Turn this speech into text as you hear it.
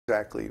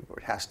exactly, or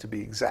it has to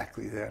be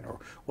exactly then, or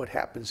what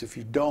happens if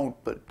you don't.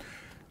 But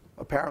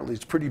apparently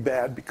it's pretty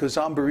bad, because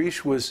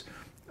Ambarish was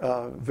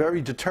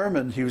very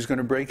determined he was going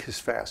to break his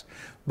fast.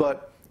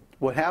 But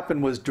what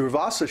happened was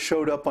Durvasa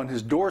showed up on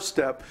his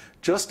doorstep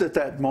just at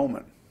that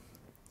moment.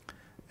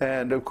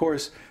 And of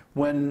course,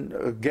 when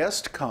a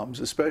guest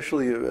comes,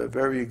 especially a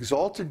very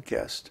exalted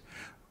guest,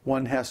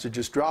 one has to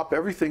just drop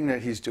everything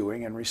that he's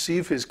doing and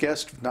receive his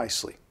guest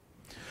nicely.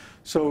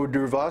 So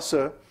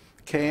Durvasa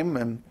came,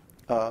 and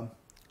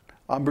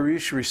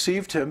Ambarish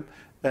received him,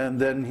 and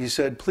then he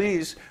said,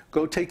 please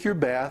go take your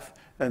bath,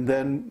 and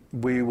then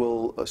we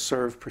will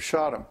serve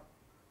prasadam.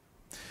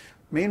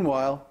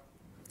 Meanwhile,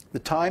 the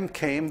time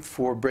came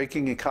for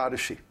breaking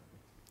Ekadashi,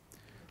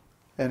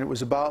 and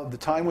the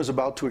time was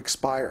about to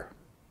expire.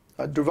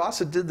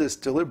 Durvasa did this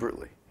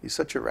deliberately. He's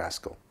such a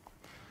rascal.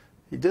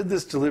 He did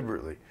this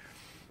deliberately.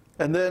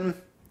 And then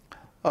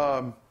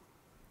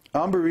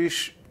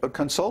Ambarish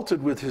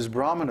consulted with his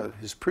brahmana,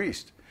 his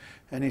priest,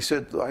 and he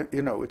said,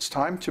 you know, it's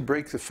time to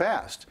break the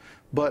fast,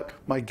 but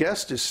my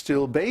guest is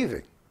still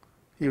bathing.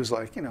 He was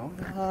like, you know,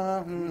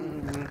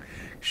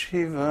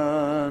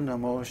 Shiva,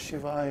 Namo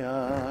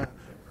Shivaya,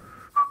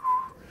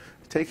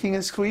 taking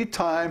his sweet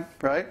time,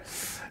 right?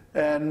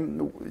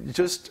 And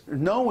just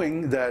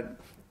knowing that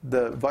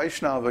the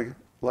Vaishnava,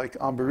 like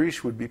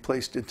Ambarish, would be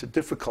placed into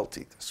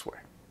difficulty this way.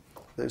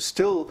 There's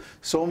still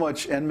so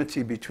much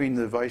enmity between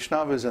the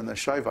Vaishnavas and the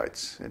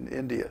Shaivites in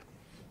India.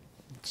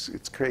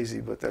 It's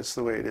crazy, but that's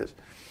the way it is.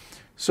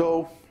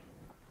 So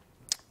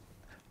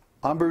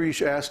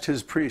Ambarish asked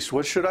his priest,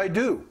 what should I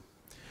do?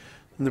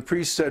 And the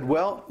priest said,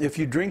 well, if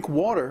you drink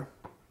water,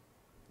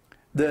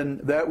 then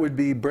that would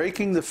be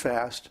breaking the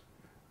fast,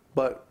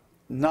 but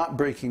not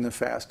breaking the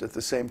fast at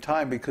the same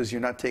time, because you're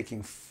not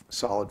taking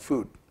solid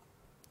food.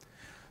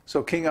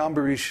 So King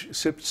Ambarish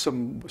sipped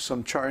some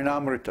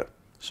Caitanya-caritāmṛta,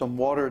 some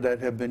water that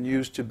had been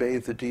used to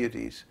bathe the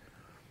deities.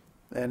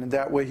 And in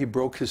that way he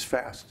broke his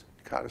fast,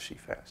 Ekadashi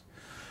fast.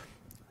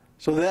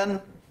 So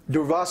then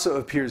Durvasa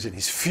appears and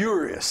he's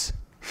furious.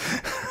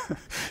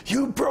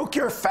 You broke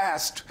your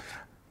fast,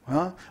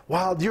 huh?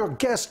 While your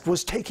guest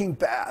was taking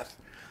bath.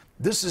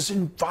 This is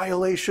in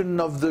violation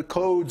of the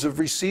codes of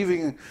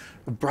receiving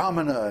a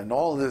brahmana and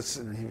all this.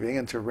 And he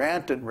began to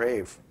rant and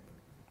rave.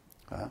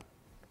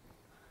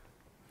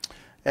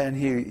 And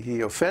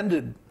he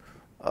offended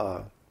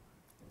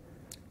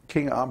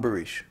King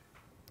Ambarish.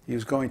 He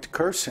was going to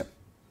curse him.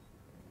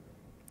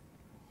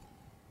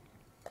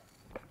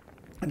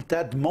 And at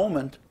that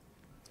moment,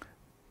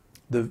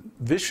 the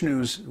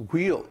Vishnu's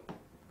wheel,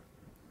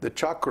 the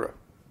chakra,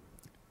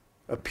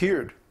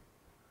 appeared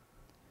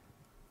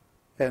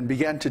and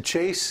began to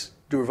chase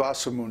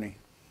Durvasa Muni.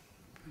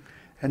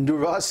 And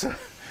Durvasa,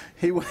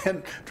 he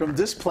went from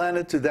this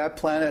planet to that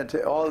planet,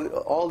 to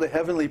all the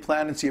heavenly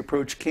planets. He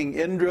approached King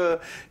Indra,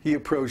 he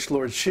approached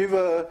Lord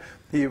Shiva,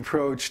 he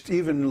approached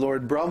even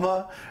Lord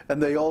Brahma,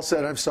 and they all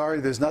said, I'm sorry,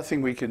 there's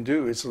nothing we can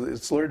do.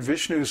 It's Lord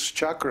Vishnu's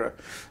chakra.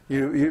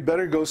 You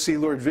better go see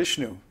Lord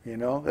Vishnu, you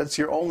know, that's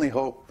your only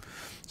hope.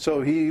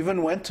 So he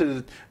even went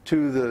to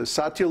the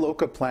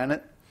Satyaloka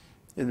planet.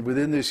 And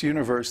within this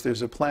universe,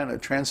 there's a planet, a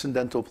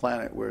transcendental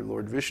planet, where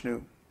Lord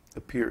Vishnu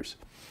appears.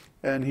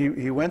 And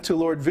he went to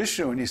Lord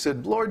Vishnu and he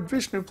said, Lord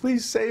Vishnu,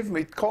 please save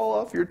me, call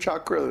off your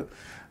chakra.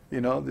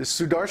 You know, this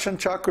Sudarshan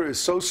chakra is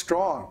so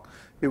strong,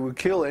 it would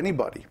kill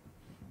anybody.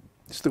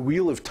 It's the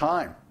wheel of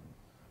time.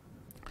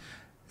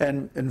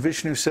 And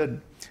Vishnu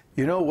said,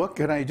 you know, what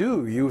can I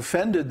do? You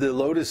offended the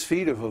lotus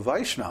feet of a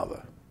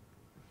Vaishnava.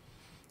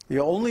 The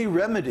only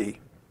remedy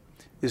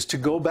is to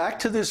go back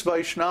to this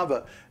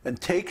Vaishnava and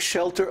take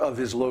shelter of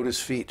his lotus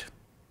feet.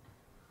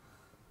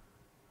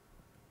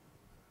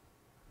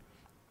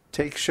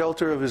 Take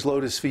shelter of his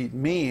lotus feet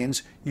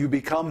means you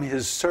become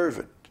his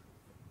servant.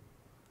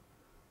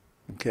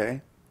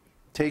 Okay?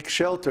 Take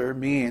shelter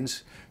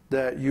means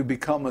that you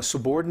become a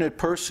subordinate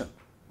person.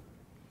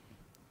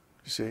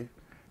 You see?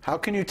 How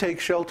can you take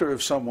shelter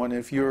of someone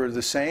if you're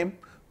the same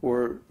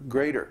or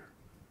greater?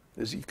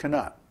 You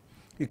cannot.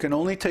 You can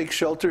only take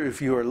shelter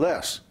if you are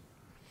less.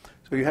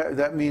 So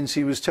that means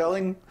he was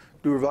telling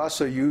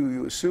Durvasa,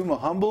 you assume a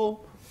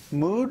humble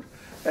mood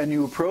and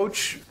you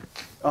approach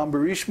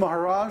Ambarish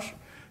Maharaj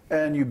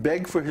and you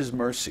beg for his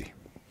mercy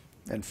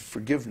and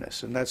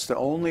forgiveness. And that's the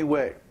only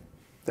way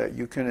that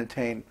you can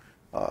attain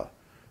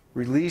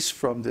release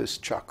from this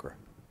chakra.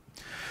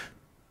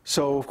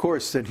 So, of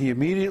course, then he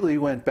immediately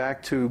went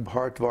back to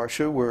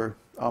Bharatvarsha, where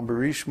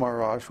Ambarish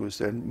Maharaj was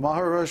then.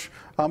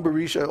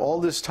 Ambarish, all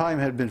this time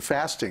had been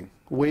fasting,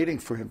 waiting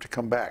for him to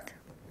come back.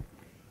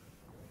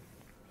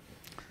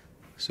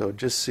 So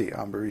just see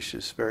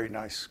Ambarish's very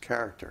nice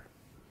character.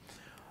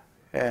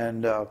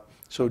 And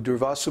so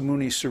Durvasa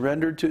Muni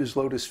surrendered to his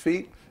lotus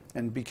feet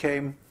and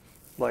became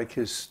like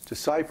his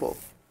disciple,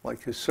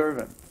 like his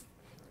servant,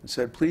 and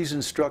said, please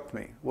instruct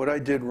me what I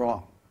did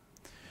wrong.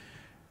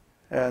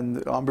 And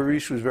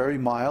Ambarish was very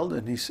mild,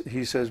 and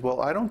he says,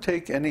 well, I don't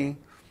take any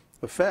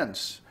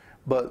offense,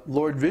 but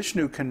Lord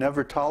Vishnu can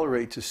never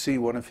tolerate to see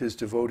one of his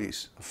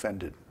devotees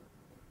offended.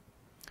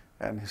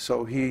 And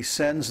so he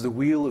sends the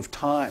wheel of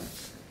time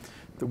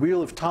The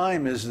wheel of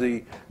time is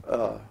the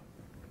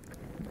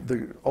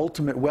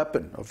ultimate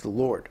weapon of the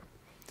Lord.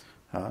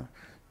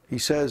 He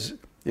says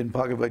in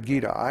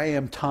Bhagavad-gītā, I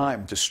am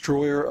time,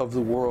 destroyer of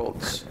the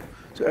worlds.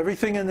 So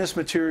everything in this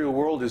material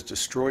world is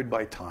destroyed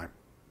by time.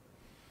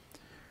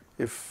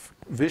 If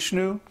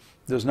Vishnu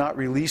does not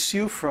release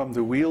you from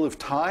the wheel of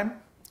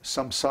time,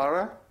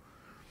 samsara,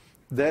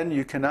 then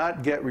you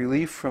cannot get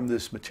relief from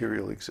this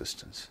material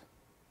existence.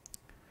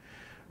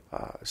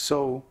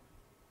 So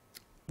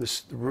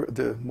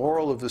the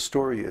moral of the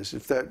story is,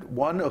 if that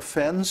one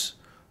offends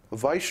a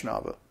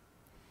Vaishnava,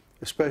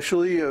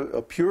 especially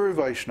a pure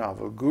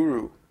Vaishnava,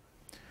 guru,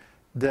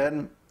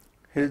 then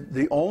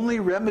the only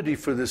remedy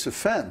for this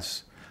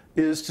offense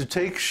is to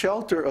take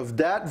shelter of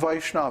that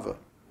Vaishnava.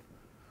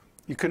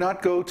 You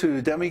cannot go to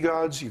the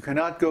demigods, you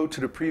cannot go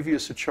to the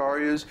previous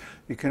acharyas,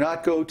 you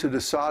cannot go to the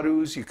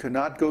sadhus, you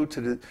cannot go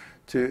to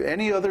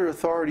any other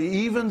authority.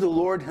 Even the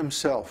Lord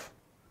himself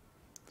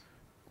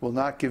will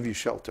not give you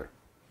shelter.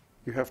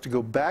 You have to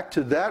go back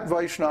to that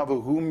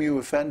Vaishnava whom you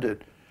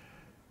offended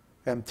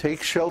and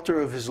take shelter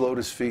of his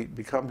lotus feet,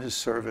 become his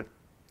servant,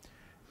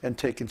 and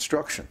take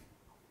instruction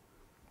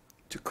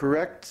to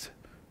correct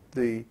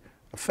the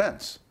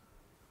offense.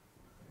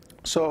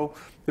 So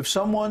if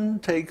someone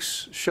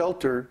takes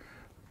shelter,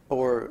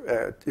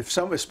 or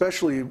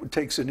especially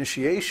takes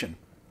initiation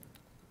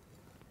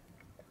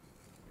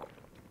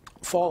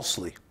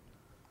falsely,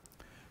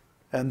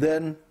 and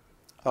then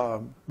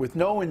with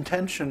no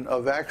intention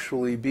of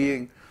actually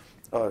being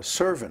a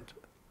servant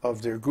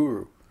of their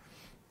guru,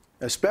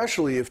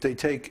 especially if they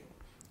take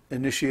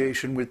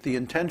initiation with the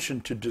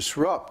intention to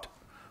disrupt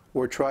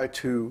or try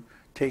to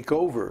take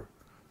over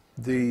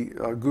the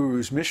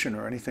guru's mission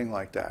or anything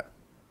like that.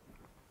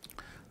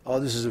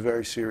 This is a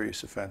very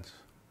serious offense.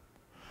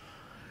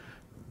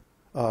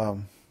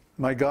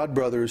 My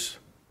Godbrothers,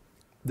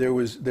 there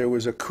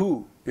was a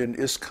coup in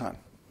ISKCON,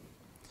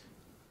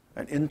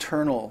 an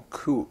internal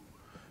coup,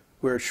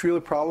 where Srila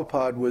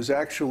Prabhupada was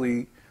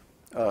actually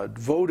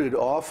voted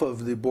off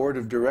of the board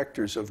of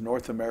directors of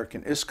North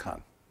American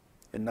ISKCON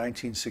in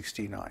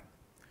 1969.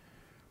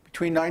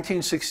 Between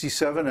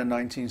 1967 and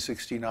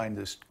 1969,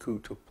 this coup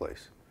took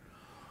place.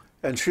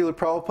 And Srila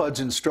Prabhupada's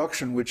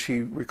instruction, which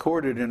he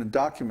recorded in a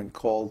document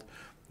called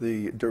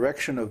the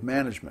Direction of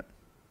Management,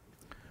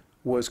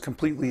 was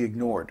completely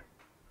ignored,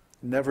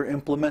 never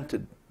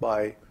implemented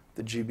by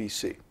the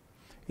GBC.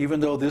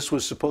 Even though this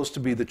was supposed to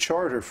be the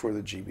charter for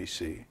the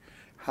GBC,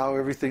 how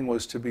everything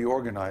was to be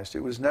organized, it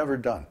was never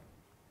done.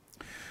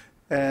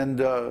 And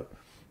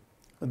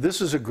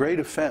this is a great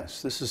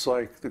offense. This is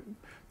like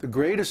the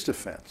greatest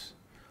offense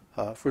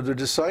for the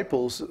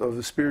disciples of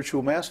the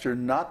spiritual master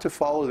not to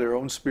follow their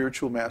own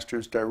spiritual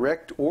master's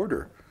direct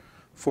order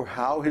for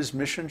how his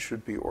mission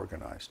should be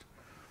organized.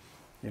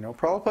 You know,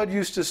 Prabhupada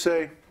used to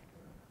say,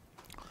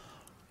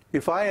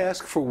 if I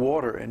ask for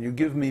water and you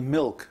give me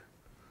milk,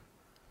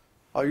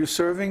 are you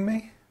serving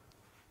me?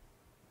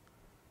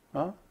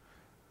 Huh?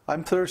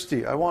 I'm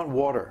thirsty. I want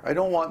water. I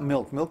don't want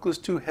milk. Milk is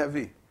too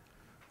heavy.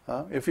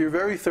 If you're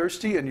very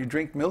thirsty and you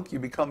drink milk, you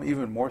become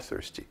even more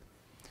thirsty.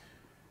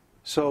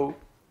 So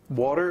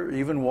water,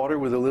 even water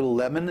with a little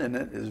lemon in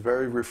it, is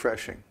very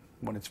refreshing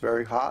when it's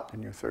very hot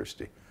and you're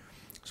thirsty.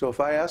 So if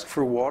I ask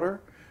for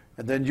water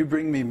and then you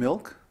bring me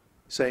milk,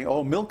 saying,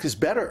 oh, milk is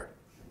better.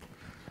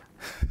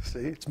 See,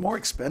 it's more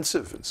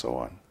expensive and so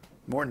on,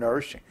 more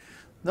nourishing.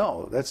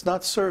 No, that's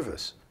not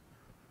service.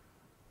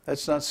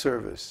 That's not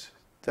service.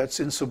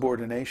 That's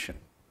insubordination.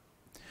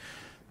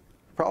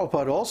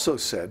 Prabhupada also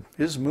said,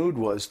 his mood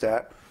was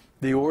that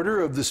the order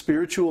of the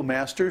spiritual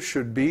master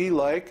should be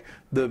like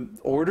the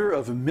order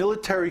of a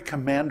military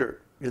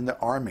commander in the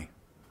army.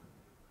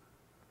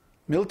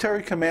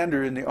 Military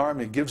commander in the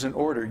army gives an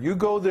order, you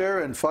go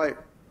there and fight.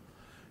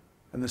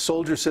 And the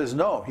soldier says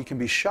no, he can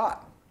be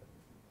shot.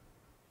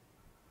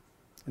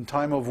 In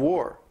time of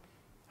war,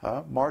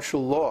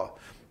 martial law,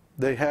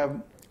 they have,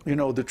 you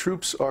know, the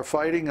troops are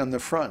fighting on the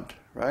front,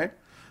 right?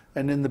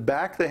 And in the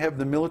back they have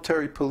the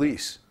military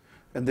police.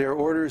 And their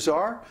orders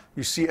are,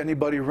 you see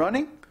anybody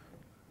running,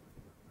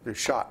 they're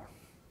shot.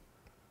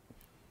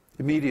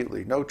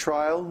 Immediately, no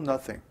trial,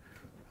 nothing.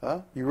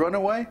 You run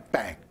away,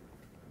 bang.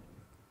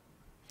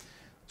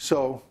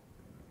 So,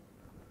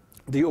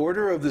 the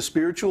order of the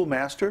spiritual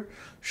master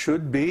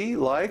should be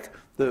like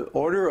the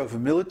order of a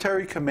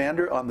military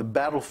commander on the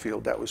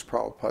battlefield. That was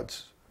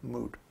Prabhupada's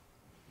mood.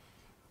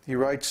 He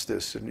writes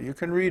this, and you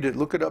can read it.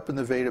 Look it up in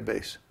the Veda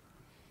base.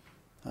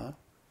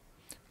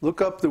 Look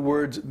up the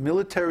words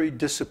military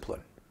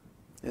discipline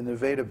in the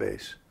Veda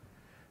base,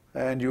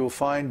 and you'll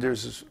find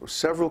there's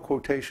several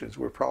quotations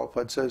where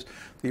Prabhupada says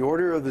the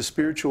order of the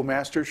spiritual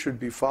master should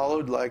be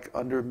followed like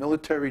under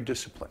military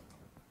discipline.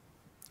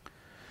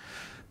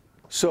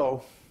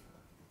 So,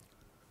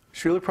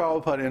 Srila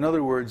Prabhupada, in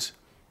other words,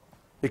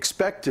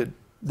 expected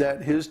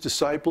that his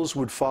disciples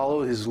would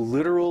follow his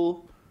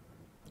literal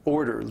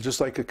order, just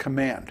like a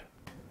command,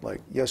 like,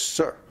 yes,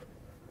 sir,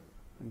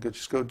 and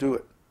just go do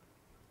it.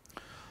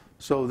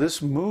 So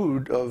this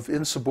mood of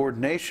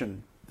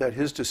insubordination that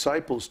his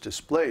disciples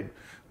displayed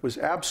was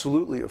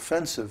absolutely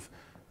offensive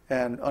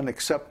and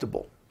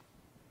unacceptable.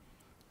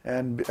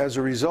 And as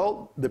a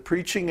result, the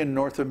preaching in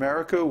North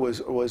America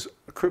was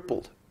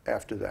crippled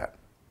after that.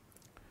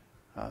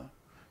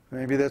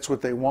 Maybe that's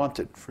what they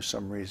wanted for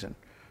some reason,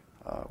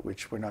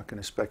 which we're not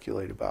going to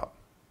speculate about.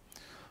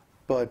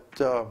 But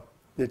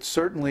it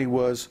certainly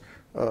was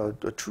a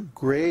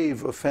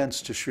grave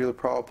offense to Srila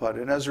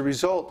Prabhupada. And as a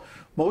result,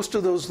 most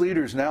of those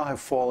leaders now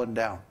have fallen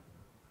down.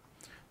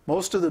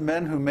 Most of the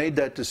men who made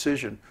that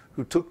decision,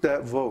 who took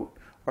that vote,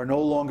 are no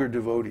longer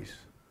devotees.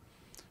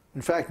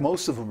 In fact,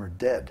 most of them are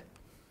dead.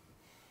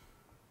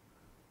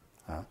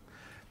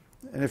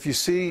 And if you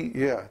see,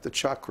 the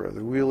chakra,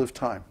 the wheel of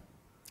time.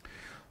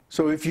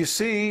 So if you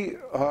see,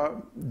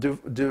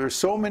 there are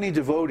so many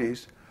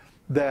devotees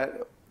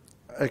that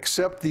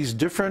accept these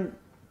different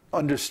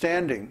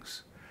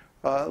understandings,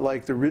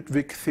 like the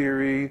Ritvik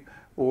theory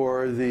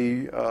or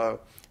the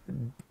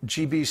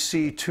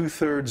GBC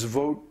 2/3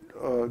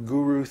 vote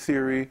guru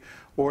theory,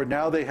 or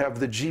now they have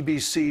the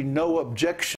GBC no objection